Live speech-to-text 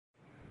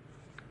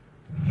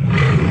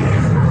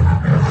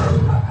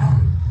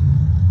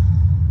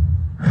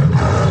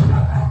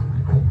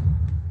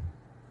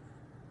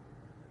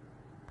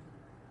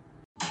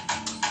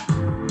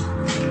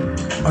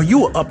Are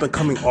you an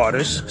up-and-coming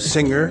artist,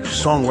 singer,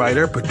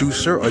 songwriter,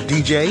 producer, or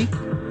DJ?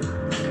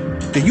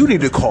 Then you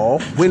need to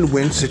call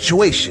Win-Win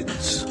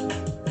Situations.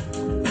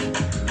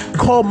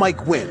 Call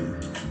Mike Wynn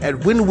at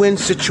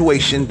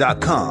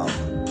winwinsituation.com,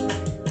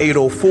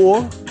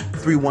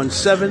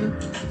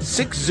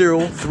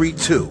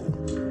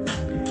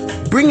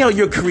 804-317-6032. Bring out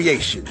your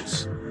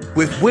creations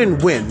with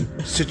Win-Win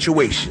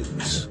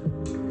Situations.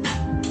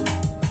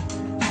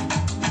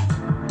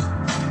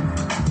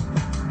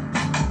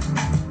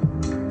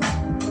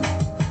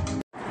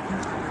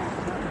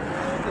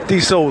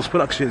 These Souls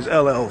Productions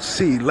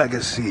LLC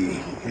Legacy,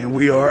 and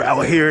we are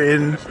out here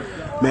in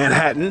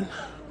Manhattan,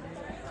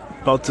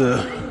 about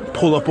to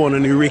pull up on a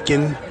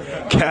Nuyorican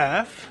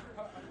calf.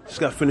 Just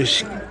got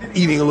finished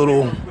eating a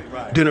little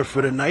dinner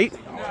for the night.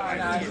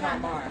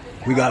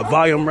 We got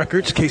Volume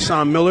Records,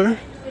 Kason Miller.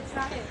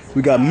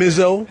 We got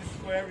Mizzo.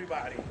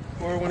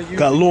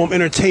 Got Loam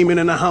Entertainment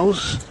in the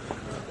house.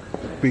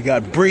 We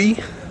got Bree.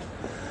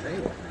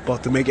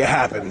 About to make it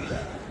happen.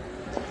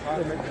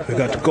 We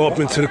got to go up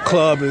into the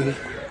club and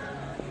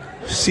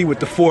see what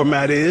the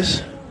format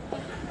is,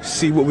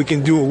 see what we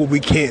can do and what we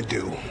can't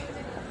do.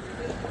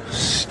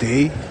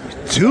 Stay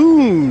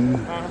tuned.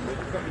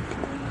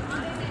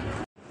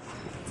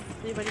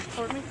 Anybody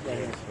support me?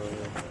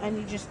 I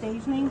need your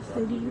stage name,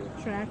 city,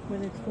 track,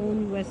 whether it's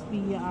phone,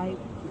 USB,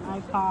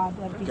 iPod,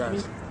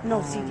 MP3. No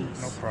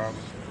CDs. No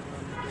problem.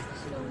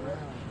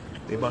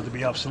 They about to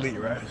be obsolete,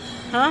 right?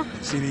 Huh?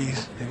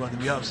 CDs, they about to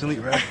be obsolete,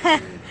 right?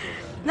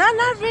 No,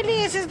 not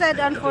really. It's just that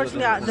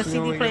unfortunately the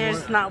CD player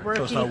is not working.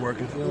 So it's not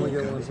working.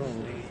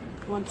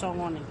 One song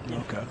only.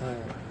 Okay.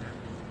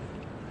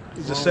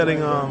 Is it setting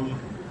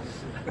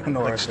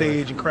like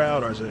stage and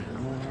crowd, or is it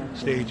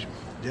stage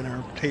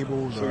dinner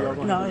tables, or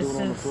No, it's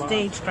a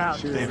stage crowd.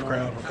 stage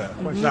crowd? Okay.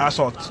 Nah, I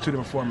saw two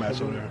different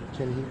formats over there.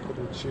 Can he put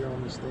a chair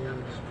on the stage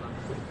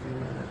for the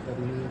female that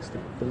he needs to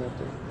bring up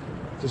there?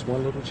 Just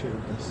one little chair.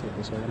 That's it.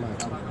 That's all I'm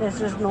asking. There's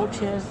just no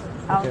chairs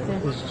out there.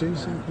 Is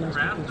Jason? Can I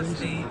speak to Jason? Is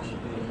he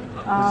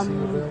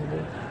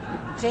available?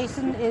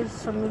 Jason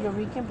is from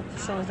Nuyorican, but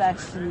the show is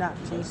actually not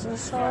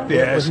Jason's show.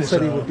 Yeah, But he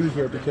said he would be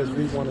here because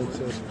we wanted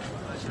to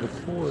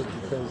record,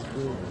 because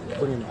we're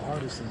bringing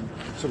artists in,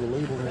 so the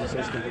label wants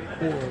us to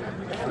record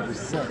every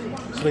set,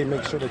 so they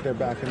make sure that they're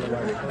back in the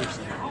right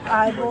person.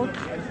 I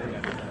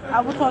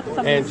will talk to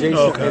somebody. And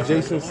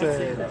Jason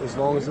said as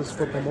long as it's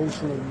for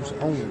promotional use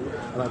only,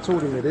 and I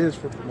told him it is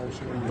for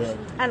promotional use.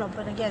 I know,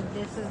 but again,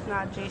 this is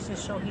not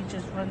Jason's show. He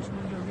just runs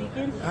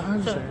Nuyorican. I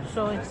understand.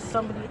 So it's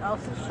somebody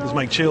else's show. Is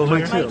Mike Chills here?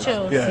 Mike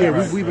Chills. Yeah, Yeah,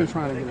 right. we've been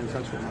trying to get in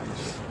touch with him.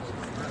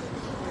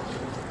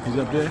 He's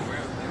up there.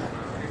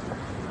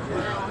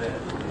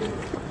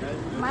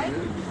 Mike?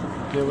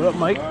 Yeah, what up,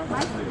 Mike?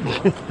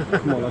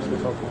 Come on, let's go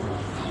talk to him.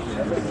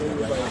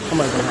 Come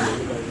on, come on.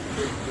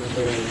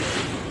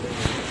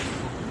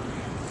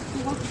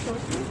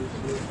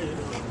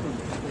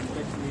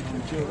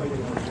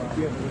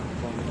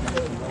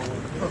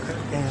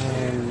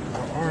 And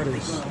our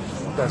artist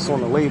that's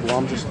on the label,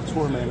 I'm just a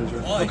tour manager.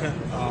 Okay.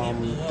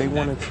 They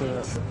wanted to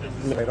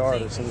invite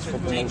artists, and it's for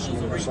promotion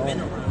of the song.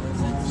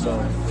 So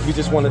we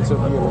just wanted to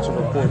be able to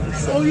record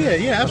this. Oh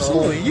yeah,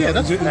 absolutely. Yeah,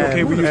 that's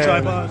Okay, we use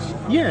tripods?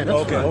 Yeah, that's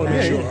Okay, fine. hold on,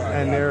 Yeah, sure. yeah.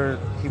 And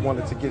he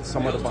wanted to get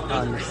some of the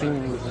behind the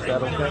scenes. Is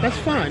that okay? That's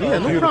fine. Yeah,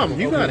 no problem.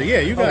 You got it. Yeah,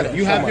 you got it.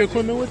 You have your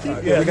equipment with you?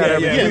 Yeah, we got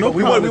everything. Yeah, no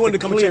we problem.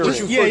 wanted to come check with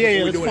you Yeah, first yeah,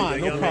 before we that's do fine.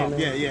 anything, No you know what I problem.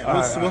 mean? Yeah,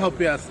 yeah. We'll help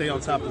you out. Stay on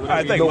top of it. All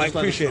right, thank you, Mike.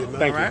 Appreciate it, man.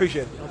 Thank you.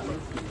 Appreciate it.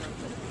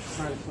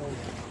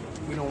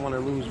 We don't want to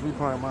lose. We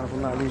probably might as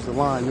well not lose the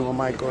line. You and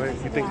Mike, go ahead.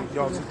 You think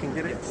y'all two can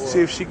get it? Or, See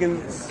if she can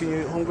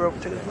your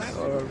homegirl take it back?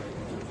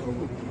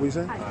 what you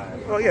say?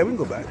 Oh, yeah, we can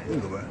go back. We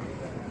can go back.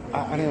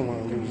 I didn't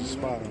want to lose the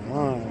spot in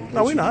line.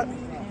 No, we're not.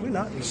 We're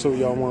not. So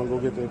y'all want to go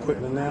get the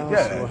equipment now? So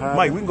Yeah, how-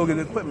 Mike, we can go get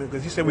the equipment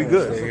because he said we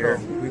good. Stay here.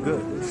 We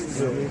good.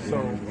 So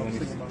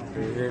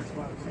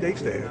They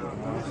stay here.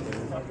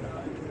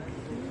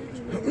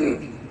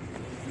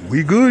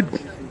 We good.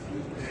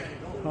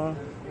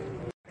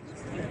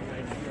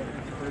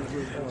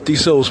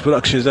 These Souls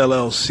Productions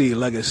LLC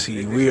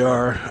Legacy. We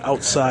are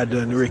outside the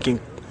Nuyorican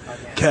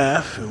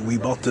calf, and we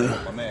about to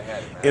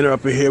enter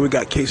up in here. We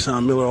got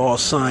Kason Miller all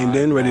signed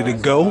in, ready to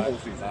go.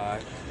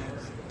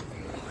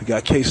 We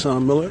got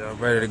Kason Miller.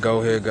 Ready to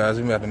go here, guys.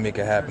 We're about to make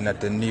it happen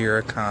at the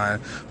Nuyorican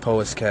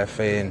Poets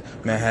Cafe in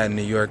Manhattan,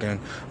 New York, and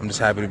I'm just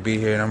happy to be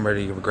here, and I'm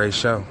ready to give a great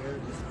show.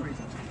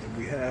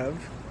 We have,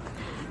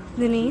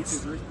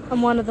 Denise,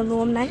 I'm one of the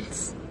Loam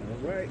Knights.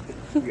 all right,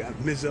 we got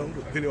Mizzo,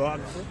 the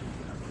videographer.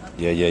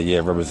 Yeah.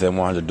 Represent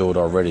 100 do it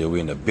already. We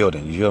in the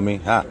building. You hear me?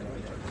 Huh?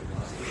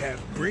 We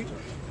have Bree.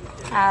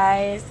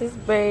 Hi, this is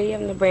Bree.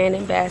 I'm the brand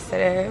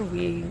ambassador.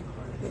 We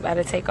about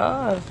to take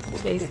off,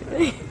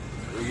 basically.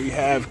 We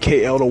have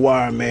KL the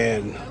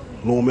Wireman,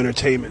 Loam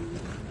Entertainment.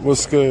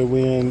 what's good?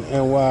 We in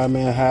NY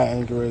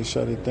Manhattan, get ready to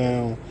shut it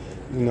down.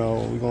 You know,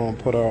 we're gonna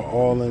put our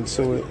all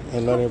into it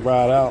and let it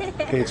ride out.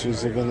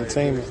 Patriots of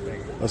Entertainment.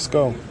 Let's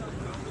go.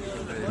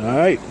 All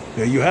right,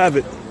 there you have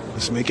it.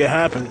 Let's make it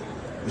happen.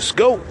 Let's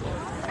go.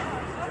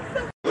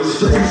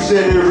 street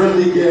shit, it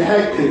really get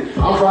hectic.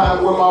 I'm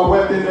riding with my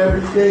weapon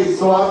every day,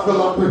 so I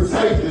feel I'm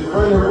protected.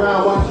 Running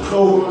around, watching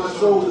over my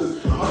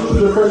shoulders. I'm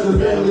losing friends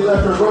and family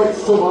left and right,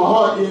 so my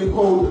heart getting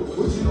colder.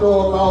 What you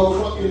know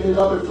about fucking it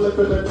up and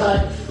flipping the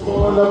pack?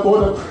 Going up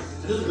on the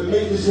just to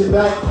make this shit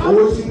back.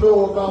 Or what you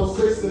know about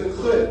 6 in the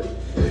clip?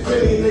 If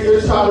any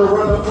nigga try to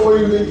run up on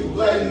you, then you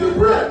letting it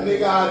rip.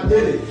 Nigga, I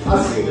did it.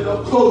 I seen it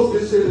up close,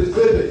 this shit is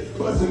vivid.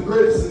 Busting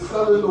grips and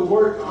selling the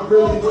work, I'm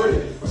really with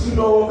it. What you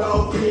know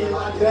about being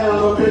locked down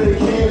up in the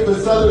can for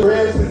selling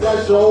grams, cause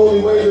that's your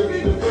only way to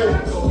be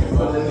defended.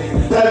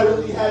 That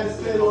really had to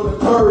stand on the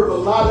curb. A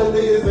lot of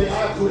niggas, they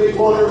have to, they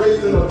born and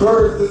raised in the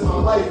birds. This is my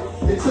life.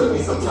 It took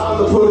me some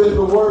time to put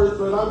into words,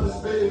 but I'm just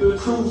spitting the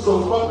truth,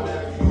 so fuck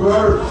that. You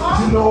heard.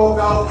 You know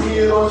about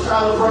being on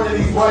trial in front of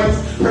these whites,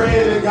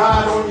 praying to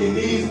God on your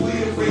knees,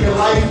 pleading for your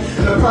life.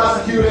 And the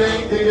prosecutor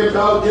ain't thinking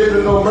about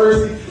giving no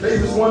mercy. They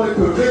just want a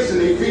conviction,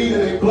 they feeding,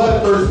 they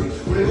bloodthirsty.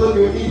 When they look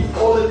at me,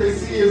 all that they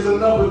see is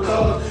another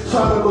thug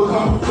trying to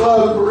become a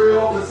plug for real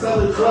over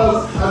selling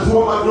drugs. I just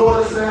want my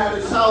daughters to have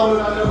a child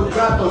and I never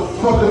got them.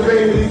 Fuck the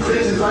fame of these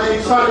bitches, I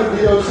ain't trying to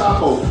be El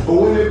Chapo. But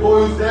when it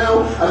boils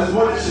down, I just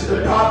want this shit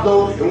to pop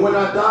though. And when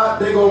I die,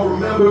 they gon'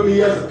 remember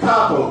me as a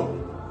capo.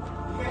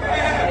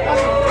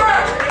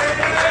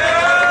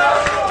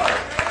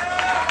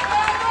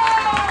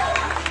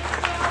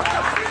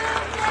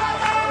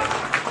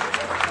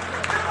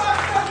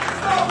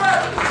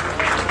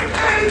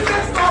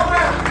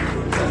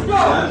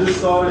 I just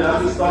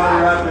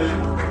started rapping.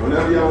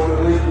 Whenever y'all want to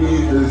link me,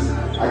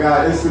 I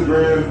got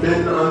Instagram,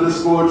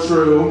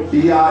 Ben_Trill,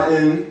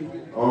 BIN.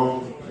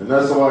 And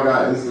that's all I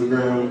got,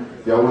 Instagram.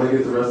 If y'all want to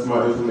get the rest of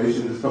my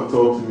information, just come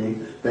talk to me.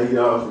 Thank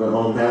y'all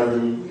for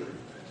having me.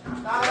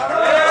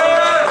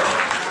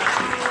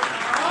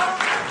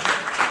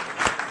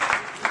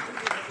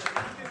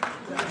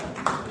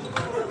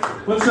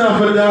 What's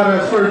up for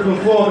Donna's first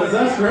performance?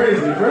 That's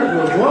crazy.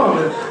 First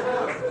performance.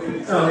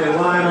 Oh, yeah,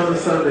 lying on the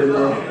Sunday,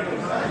 bro.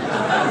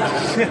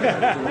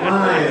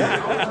 Lying.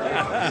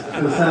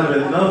 Just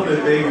having nothing,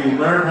 baby.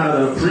 Learn how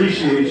to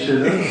appreciate shit.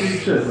 That's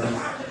cheap shit, man.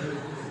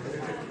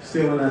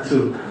 Stealing that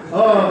too.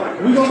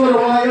 We gonna go to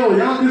YO.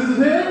 Yonkers is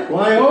here?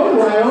 YO?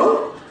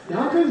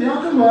 Yonkers,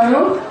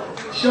 YO?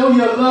 Show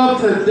your love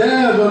to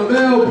Dev,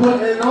 Emil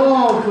putting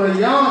on for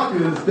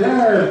Yonkers.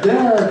 Dev.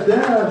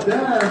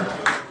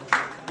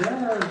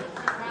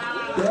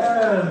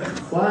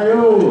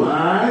 YO.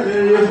 Alright,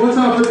 there he is. What's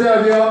up for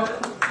Dev, y'all?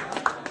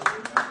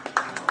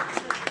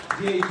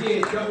 Yeah,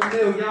 Double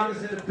Mill,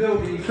 Yonkers in the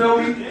building, you feel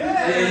me?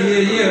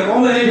 Yeah.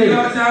 All the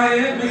y'all out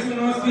here, make some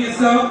noise for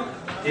yourself.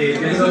 Yeah,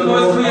 make some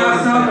noise for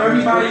yourself,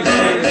 everybody.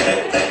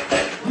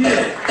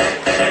 Yeah.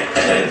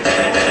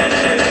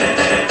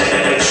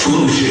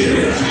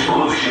 Exclusive.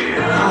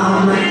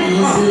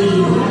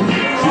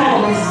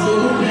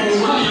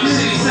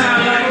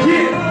 Sound like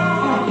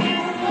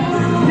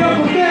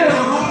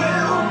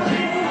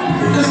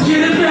let's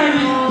get it, baby.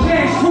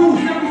 Cash rules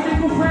every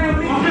single round.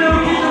 I'm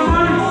gonna get the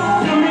money.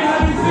 Tell me how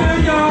you feel,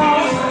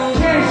 y'all.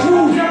 Cash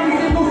rules every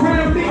single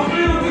round. I'm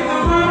gonna get the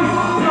money.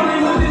 Tell me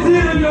what the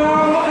deal,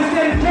 y'all.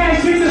 Instead of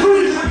cash, it's a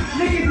reason.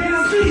 Niggas that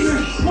I'm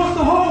seeing. Wants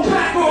the whole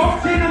back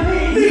off. Then I'm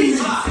hitting these.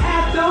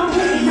 After I'm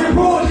hitting your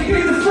board, you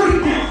get the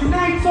freaking. And I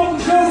ain't talking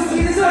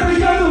Josie. It's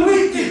every other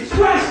weekend.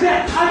 Scratch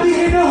that. I be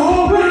in the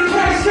hole with a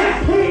cash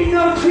that. Ain't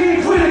no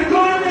kids with a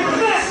gun and a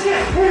flash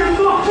that. Hit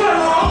him off,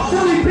 well off.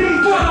 Till he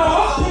beat well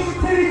off.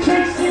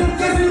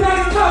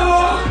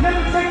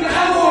 Never take the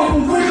L off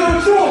when we're on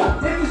shore.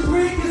 Every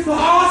street is for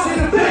us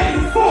and a back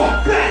and forth.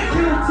 Back to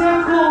the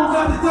 10 floors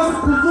of the double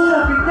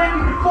perform. And neck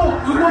and forth.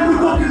 The one we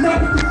walking up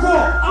with the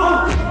floor.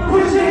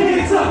 Put your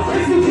hands up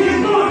if you get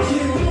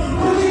munching.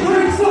 Put your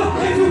drinks up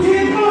if you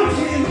get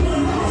munching.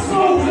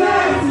 So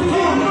loud if you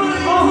get munching.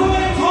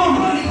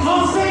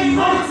 Say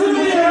money to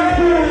me.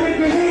 Real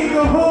nigga here,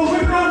 the whole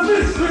with my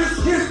mistress.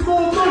 Get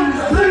more money,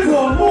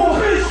 liquor, more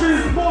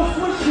bitches, more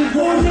switches,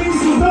 more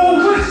niggas with more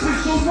wishes.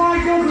 So why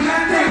go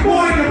at that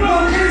boy the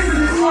blood kisses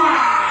is why?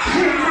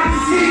 Can't like to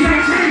see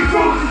that came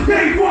from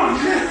day one.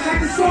 Let's take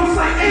the songs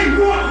like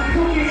A1.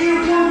 Put your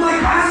earphone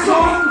like I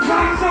saw.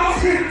 Rock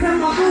off, hit to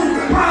my room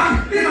and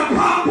pop. Then I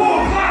pop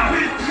off,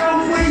 poppin'. No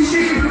way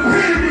she can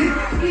compare me.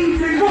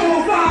 Even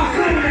more vibe,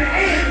 coming to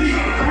Andy.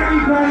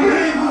 Everybody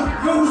in me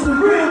knows the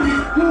real me.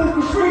 Doing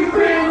for street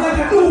band like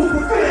I do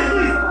for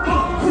family.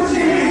 Put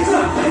your hands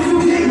up if you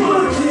get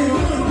munching.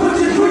 Put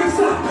your drinks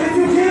up if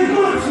you get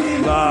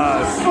munching.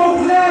 Smoke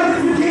loud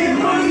if you get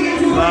money.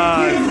 If you ain't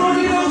get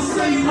money, don't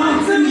say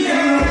money to me.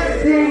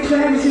 They ain't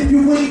cash if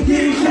you ain't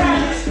getting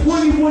cash.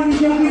 21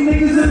 young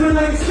niggas living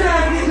like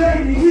stagnant.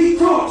 Letting the heat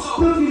talk,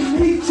 looking the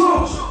heat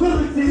talk,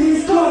 looking to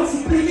his thoughts,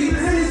 thinking it's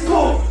his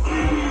fault.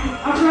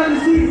 I'd rather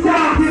see him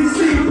die than to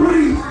see him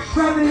breathe.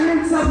 Rather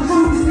hands up the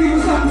truth to see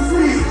what's up his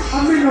sleeve.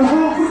 I'm in the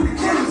hole with the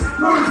killers,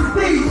 murders and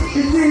thieves.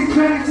 It's then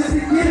credit just to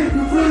get it,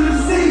 you feel the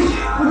sea.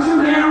 But you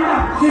hear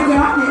up, nigga,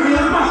 I can hear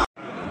him up.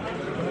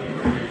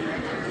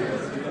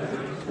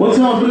 What's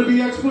up for the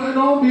BX putting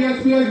on? BX.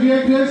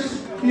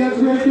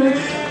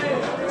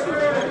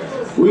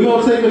 We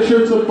gonna take a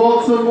trip to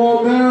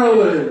Baltimore,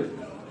 Maryland.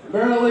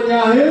 Maryland,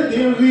 y'all here?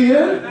 DMV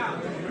here?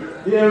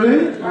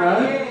 DMV?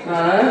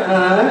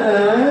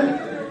 Alright.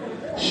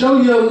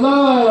 Show your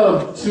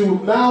love to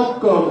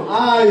Malcolm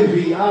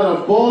Ivy out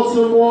of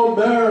Baltimore,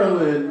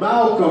 Maryland.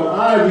 Malcolm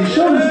Ivy,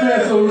 show this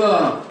man some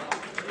love.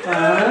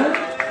 Alright.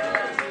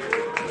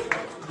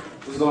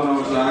 What's going on,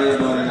 y'all? How y'all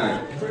doing tonight?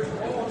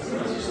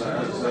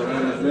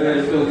 Man,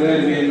 it feels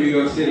good to be in New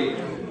York City.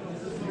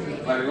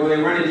 Like, go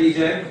ahead, run it,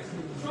 DJ.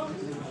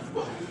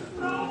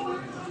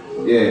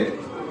 Yeah.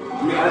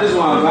 I just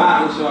want to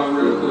vibe with y'all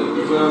real quick,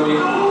 you feel me?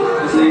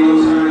 This ain't no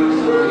turning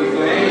song, you feel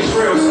me? It ain't a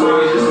shrill song,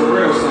 it's just a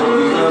real song,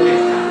 you feel me?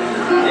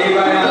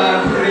 Anybody out there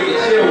who they can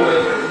chill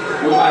with,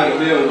 nobody can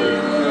deal with, you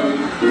feel me?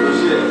 Real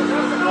shit.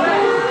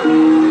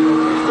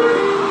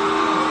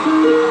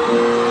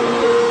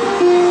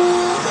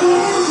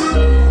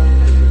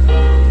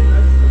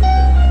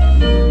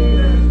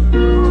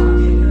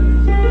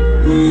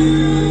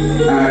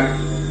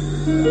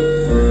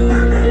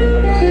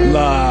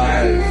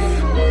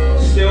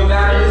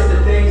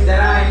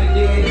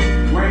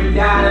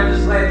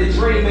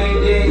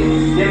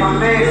 My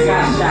man's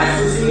got shot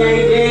since he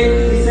ain't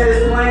dead. He said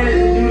his plan is to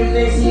do the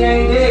things he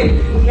ain't dead.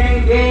 He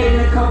ain't dead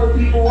and a couple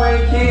people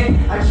ain't dead.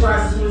 I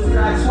tried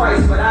suicide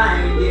twice, but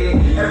I ain't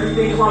dead.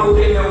 Everything crumbled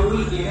in a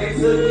weekend. It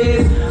took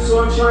this, so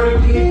I'm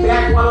trying to get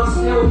back while I'm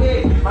still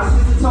here. My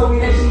sister told me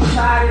that she's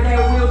tired of that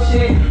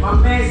wheelchair. My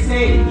man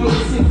said he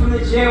getting sick from the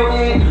jail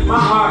end. My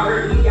heart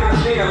hurt, he got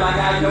better like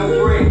I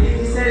know bread.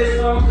 He said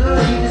it's all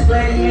good, he just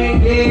glad he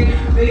ain't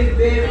dead. Big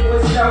bed for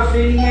himself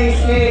and he ain't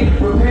scared.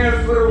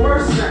 Preparing for the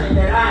worst, something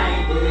that I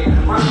ain't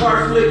dead. My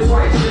car flipped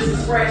twice, just a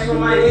scratch from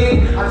my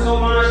head. I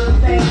told my aunt she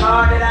thank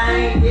God that I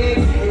ain't dead.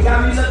 It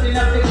got me looking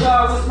up at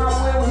God, what's my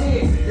will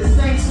here? The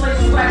same place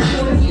where black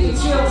children getting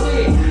killed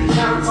with.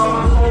 Now I call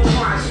my phone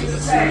crying, she's a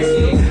fat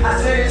kid. I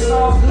said it's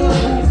all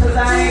good, cause I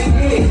ain't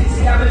dead.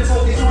 See, I've been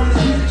focused on this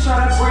music,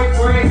 trying to break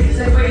bread.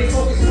 Say, but they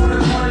focused on the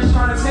corners,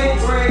 trying to make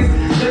bread.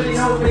 Looking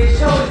over their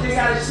shoulders, they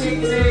gotta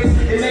shake legs.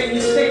 It make me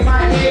shake my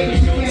head,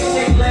 cause you can't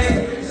shake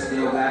legs.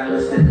 Still got a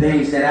list of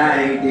things that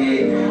I ain't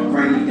dead.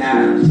 Bring me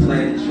down, just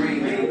let the dream.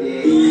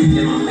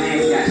 Then my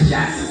man's got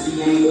shot since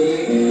he ain't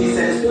dead. He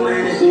said his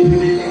plan is to do the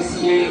things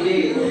he ain't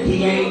dead. He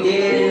ain't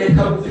dead and a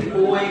couple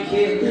people ain't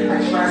dead.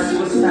 I tried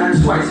suicide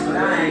twice, but I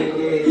ain't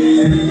dead.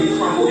 Everything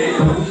crumbled in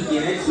a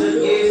weekend, it took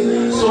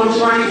years. So I'm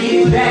trying to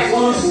get back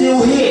while I'm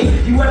still here.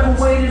 You ever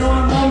waited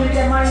on a moment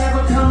that might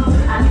never come?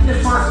 I need to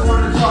find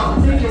someone to talk.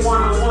 I'm thinking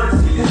one-on-ones,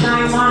 cause I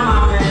ain't my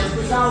man,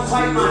 cause I don't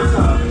fight my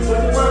tongue. But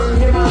the world should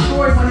hear my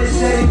story when it's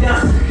said and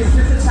done. Cause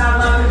since the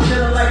time I've been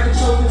feeling like the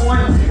chosen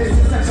one, and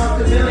since the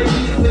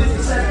comfortability with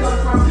success come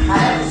from, I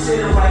had to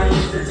sit and write a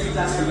list of things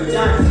I've never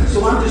done.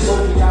 So I'm just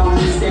hoping y'all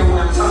understand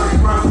where I'm coming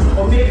from.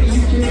 Or maybe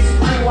you can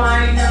explain why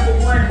I ain't number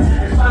one,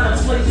 and find a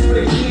place for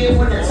the kid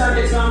when the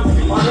time to come.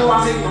 Although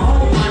I make my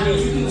own money,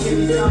 you can give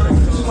me something.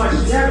 Too much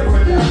never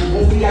enough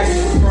when we got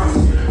used to fronts.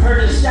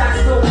 Heard the shots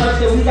so much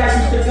that we got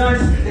used to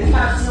guns. The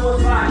cops know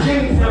if I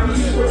came from, we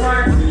used to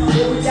run.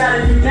 What we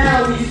gotta do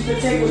now, we used to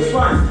take with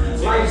fun.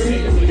 Life's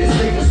eating me, this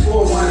nigga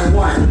score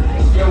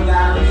 1-1. Still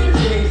got a list of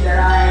things that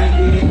I ain't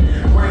did.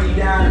 Bring me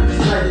down and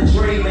just let the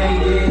dream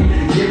ain't dead.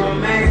 Then my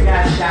man's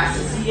got shot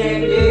since he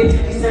ain't dead.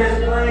 He said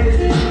his plan is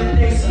to do the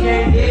things he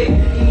ain't dead.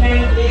 He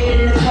ain't dead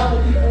and a couple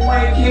people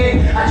ain't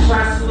dead. I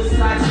tried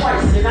suicide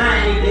twice and I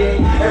ain't dead.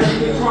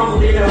 Everything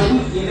crumbled in a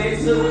weekend,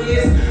 it took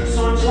years. So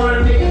I'm trying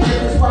to make a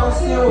difference while I'm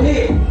still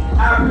here. I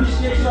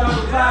appreciate y'all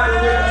for vibing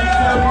with me.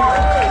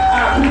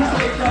 I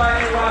appreciate y'all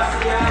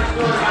NYC. I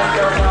enjoy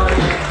myself out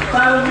here.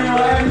 Follow me on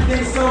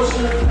everything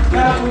social,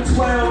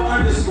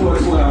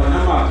 Malcolm12_12, and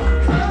I'm out.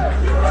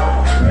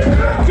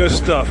 Good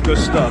stuff, good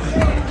stuff.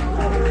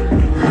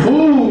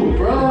 Food,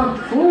 bro,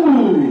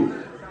 food.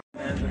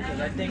 Because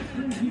I think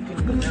you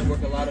can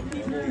network a lot of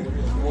people with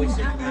this voice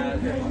that you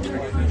have.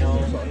 You know,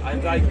 I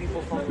invite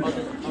people from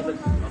other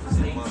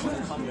states to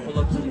come pull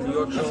up to the New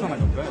York show. That sounds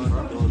like a bet,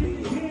 bro.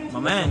 My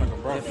man,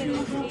 if you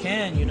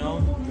can, you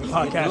know.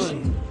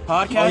 Podcasting.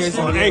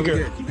 Podcasting? On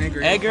Anchor.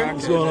 Anchor?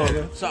 What's going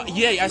on? So,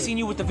 yeah, I seen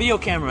you with the video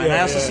camera, and I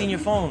also seen your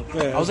phone.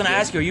 I was going to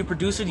ask you, are you a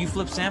producer? Do you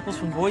flip samples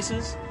from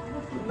voices?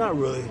 Not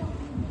really. A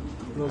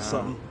little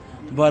something.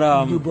 But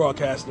you do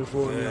broadcasting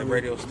for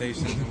radio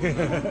station.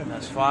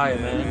 That's fire,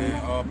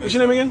 man. What's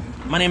your name again?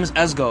 My name is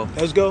Esgo.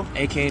 Esgo?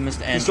 A.K.A.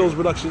 Mr. Andrew. Souls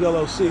Productions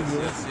LLC.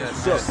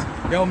 Yes.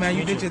 Yo, man,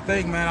 you did your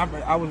thing, man.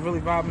 I was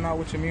really vibing out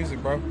with your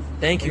music, bro.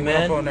 Thank you,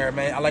 man. Up on there,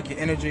 man. I like your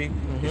energy,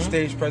 your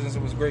stage presence.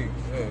 It was great.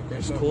 Yeah, great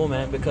It's stuff. cool,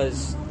 man,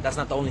 because that's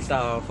not the only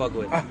style I fuck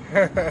with.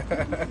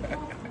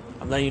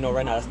 I'm letting you know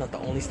right now, that's not the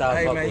only style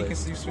I fuck man,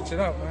 with. you switch it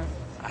up, man.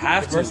 I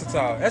have it's to.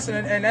 versatile.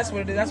 That's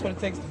what it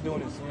takes to do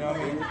this. You know what I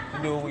mean?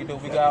 We do what we do.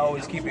 We gotta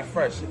always keep it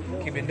fresh,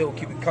 keep it new,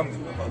 keep it coming.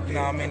 You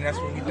know what I mean? That's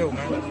what we do,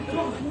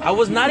 man. I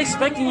was not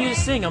expecting you to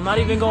sing. I'm not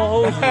even gonna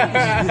hold you.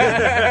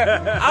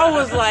 I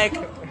was like,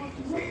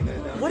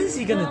 what is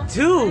he gonna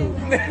do?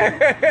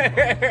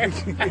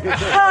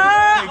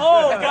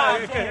 Oh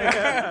God!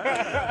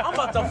 I'm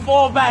about to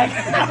fall back.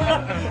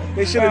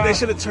 They should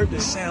have turned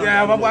the sound.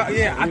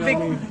 Yeah, I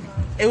think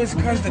it was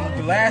because the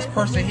last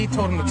person he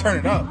told him to turn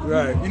it up.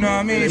 Right. You know what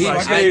I mean? He, So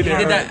he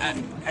did that.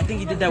 I think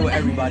he did that with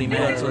everybody,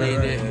 man. So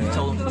he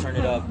told him to turn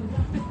it up.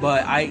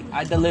 But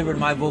I delivered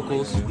my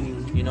vocals,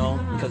 you know,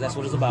 because that's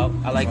what it's about.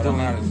 I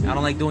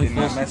don't like doing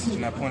my full message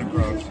and that point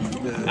across.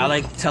 I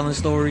like telling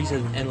stories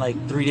in like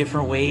 3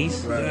 different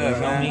ways. Yeah, You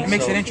feel man. me? It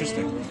makes So- it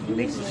interesting.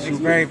 Makes it It's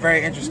super very,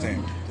 very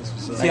interesting.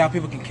 See how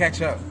people can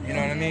catch up. You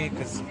know what I mean?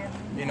 Because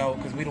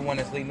we the one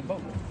that's leading the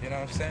boat. You know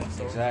what I'm saying?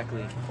 So,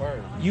 Exactly.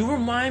 Word. You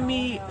remind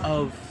me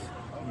of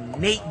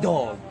Nate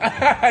Dogg.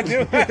 I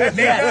do.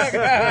 Yes,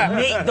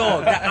 Nate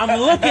Dogg. I'm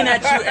looking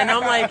at you and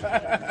I'm like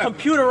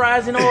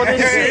computerizing all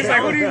this shit. It's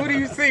like, what do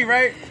you see,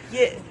 right?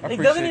 Yeah, it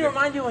appreciate doesn't he it.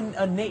 remind you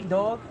of Nate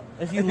Dogg?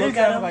 If you He look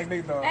at sounds him, like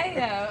Nate Dogg.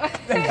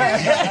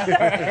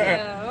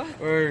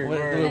 Word.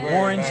 with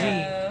Warren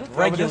G. But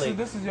Regulate.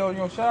 this is yo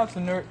shout out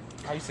to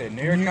how you say it,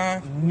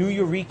 Nuyorican?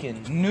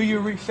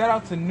 Nuyorican. Shout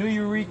out to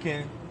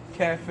Nuyorican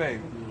Cafe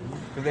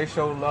because they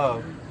show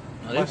love.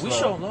 Much We love.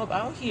 show love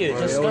out here. Yeah,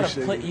 Just they gotta always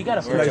put. say- You gotta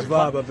It's a put nice your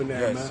vibe up in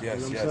there, Yes, man. yes, You know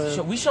what I'm yes.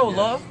 saying? We show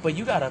love, but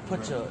you gotta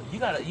put your.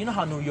 You know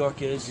how New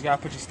York is. You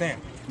gotta put your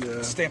stamp.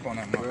 Yeah. Stamp on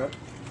that mother. Right.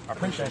 I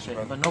appreciate you, Shit,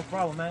 brother. but no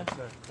problem, man.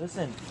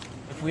 Listen,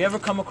 if we ever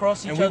come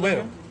across each And we other,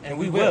 will. and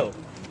we will,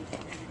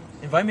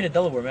 invite me to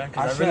Delaware, man,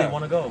 because I really shall.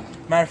 want to go.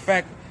 Matter of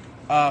fact,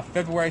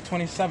 February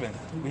 27th,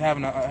 we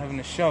having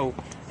a show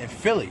in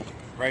Philly.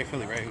 Right,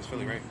 Philly, right? It was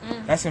Philly, right?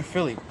 That's in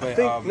Philly. But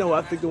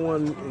I think the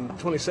one in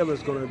 27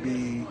 is going to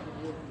be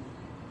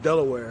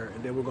Delaware,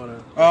 and then we're going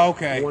to. oh,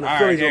 okay. The one in All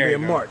Philly's right, going to there be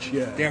in you go. March.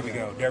 Yeah. There we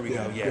go. There we go.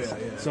 Yeah, Yes.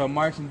 yeah, yeah. So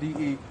March and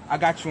DE, I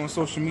got you on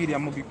social media.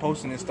 I'm gonna be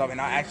posting this stuff, and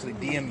I actually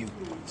DM you,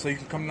 so you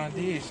can come down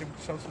DE and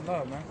show some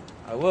love, man.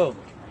 I will.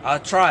 I'll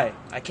try.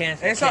 I can't.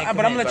 It's can't not,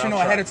 but I'm commit, gonna let you know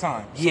I'll ahead try.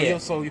 of time. Yeah.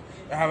 So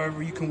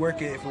however you can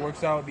work it. If it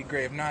works out, it'd be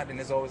great. If not, then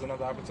there's always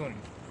another opportunity.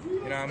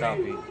 You know what I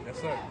mean? Copy. That's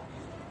it.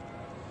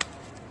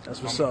 That's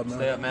what's up, man.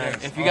 Stay up, man.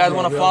 Yes. If you guys All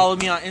want right, to yo. follow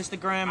me on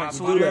Instagram and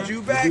Twitter, You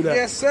We'll back? do that.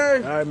 Yes,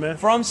 sir. All right, man.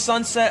 from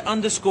Sunset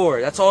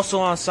 _. That's also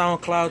on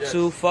SoundCloud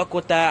too. Fuck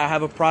with that. I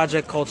have a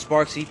project called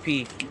Sparks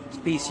EP.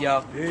 Peace,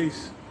 y'all.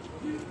 Peace.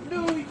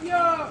 New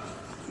York.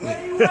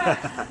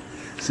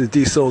 This is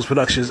D Souls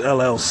Productions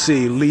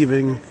LLC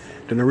leaving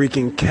the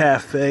Nuyorican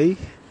Cafe.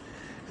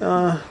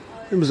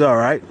 It was all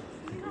right.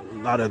 A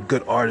lot of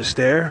good artists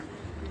there.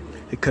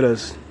 It could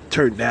have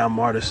turned down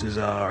Martis'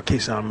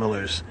 Kason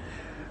Miller's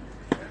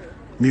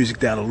music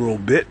down a little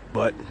bit,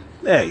 but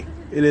hey,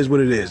 it is what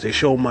it is. They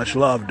show much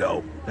love,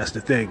 though. That's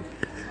the thing.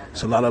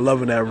 It's a lot of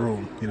love in that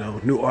room. You know,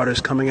 new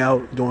artists coming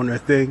out, doing their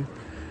thing.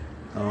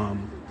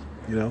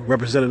 You know,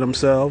 representing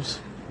themselves.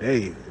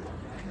 Hey,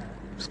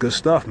 it's good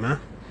stuff, man.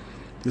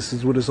 This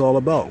is what it's all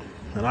about.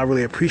 And I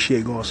really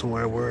appreciate going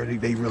somewhere where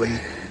they really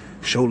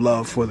show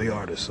love for the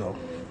artist. So,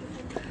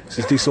 this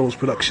is D Souls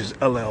Productions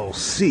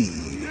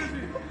LLC.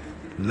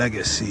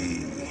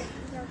 Legacy.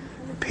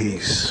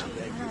 Peace.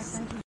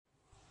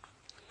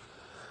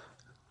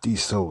 D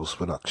Souls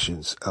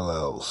Productions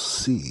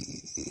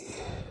LLC.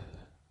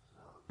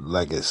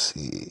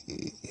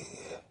 Legacy.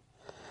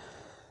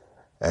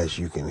 As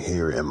you can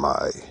hear in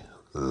my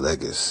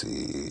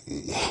legacy.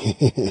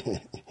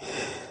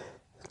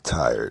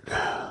 Tired.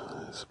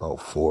 It's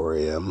about 4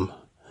 a.m.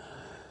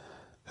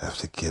 Have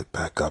to get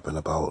back up in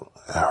about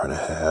an hour and a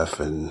half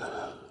and,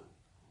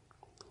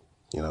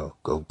 you know,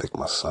 go pick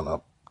my son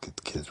up, get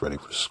the kids ready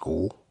for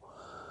school.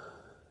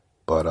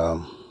 But,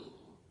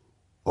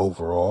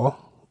 overall,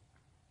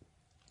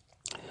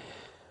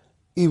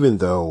 even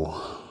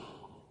though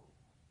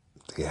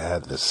they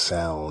had the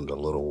sound a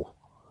little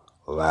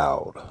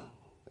loud,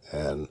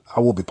 and I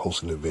will be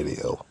posting a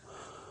video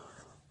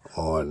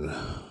on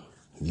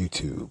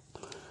YouTube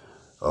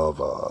of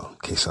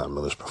Kason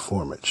Miller's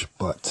performance,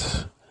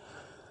 but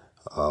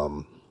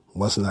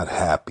was not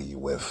happy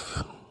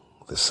with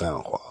the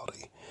sound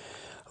quality.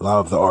 A lot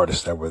of the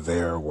artists that were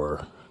there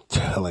were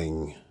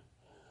telling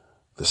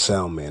the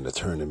sound man to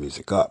turn the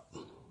music up.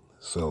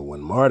 So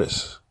when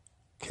Martis,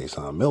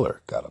 Kason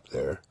Miller, got up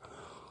there,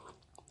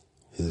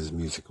 his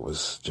music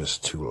was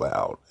just too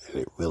loud, and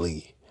it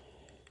really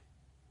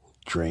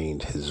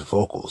drained his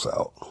vocals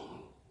out.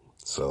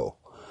 So,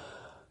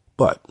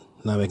 but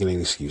not making any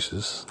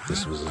excuses.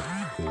 This was, it's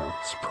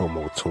a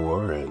promo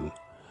tour, and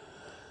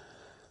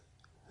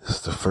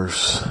it's the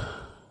first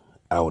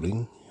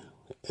outing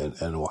in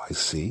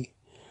NYC,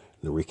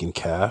 Nuyorican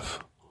Caf.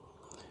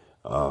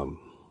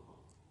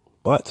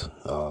 But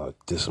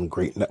did some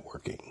great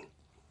networking.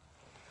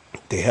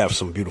 They have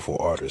some beautiful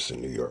artists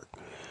in New York,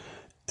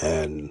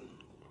 and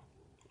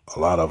a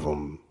lot of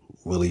them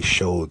really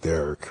showed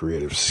their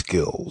creative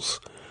skills.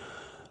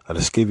 I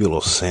just gave you a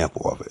little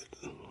sample of it.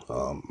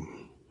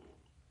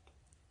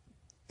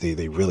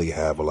 They really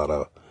have a lot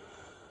of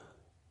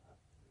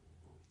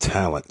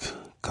talent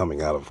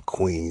coming out of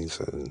Queens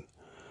and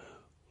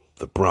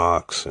the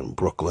Bronx and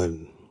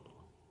Brooklyn.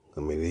 I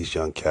mean, these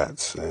young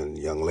cats and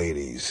young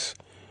ladies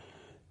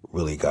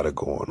really got it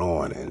going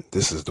on. And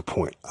this is the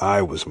point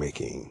I was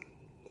making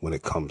when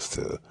it comes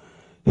to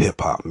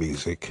hip-hop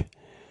music.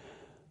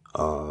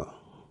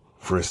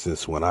 For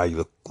instance, when I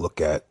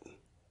look at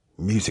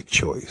Music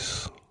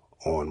Choice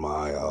on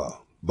my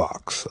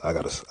box. I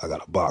got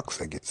a box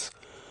that gets,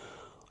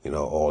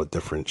 all the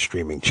different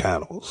streaming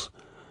channels.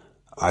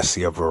 I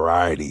see a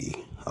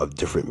variety of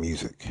different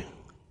music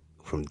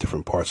from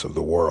different parts of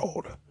the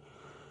world.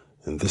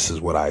 And this is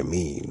what I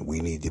mean.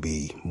 We need to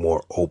be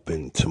more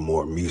open to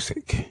more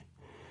music.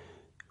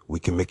 We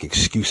can make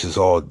excuses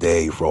all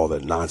day for all the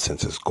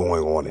nonsense that's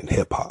going on in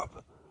hip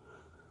hop.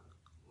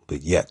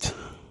 But yet,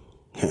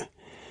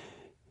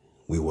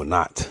 we will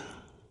not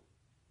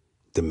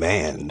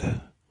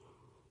demand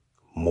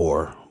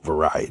more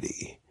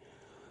variety.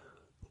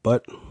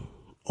 But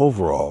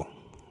overall,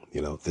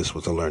 this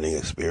was a learning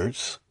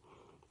experience.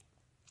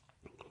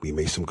 We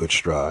made some good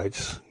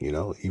strides,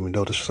 even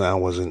though the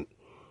sound wasn't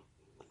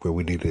where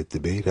we needed it to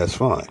be, that's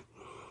fine.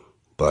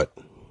 But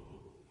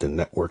the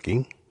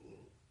networking,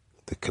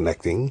 the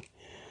connecting,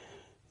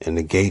 and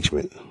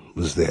engagement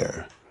was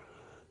there.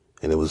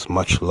 And it was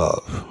much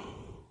love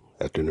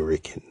at the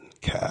Nuyorican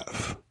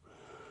Caf.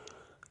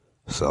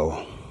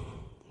 So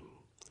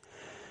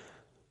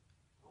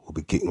we'll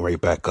be getting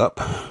right back up,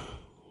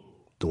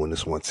 doing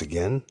this once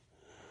again.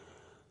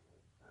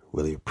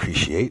 Really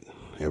appreciate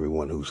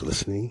everyone who's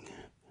listening.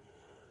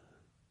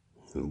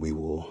 And we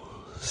will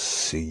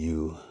see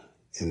you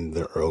in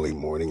the early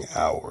morning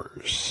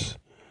hours.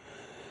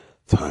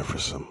 Time for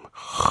some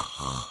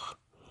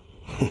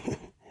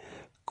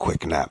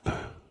quick nap.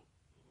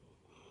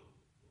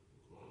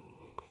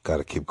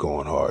 Gotta keep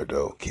going hard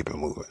though. Keep it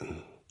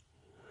moving.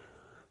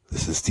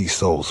 This is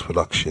D-Souls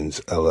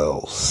Productions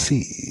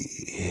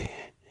LLC.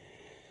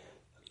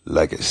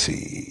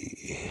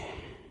 Legacy.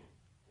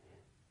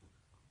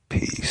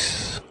 Peace.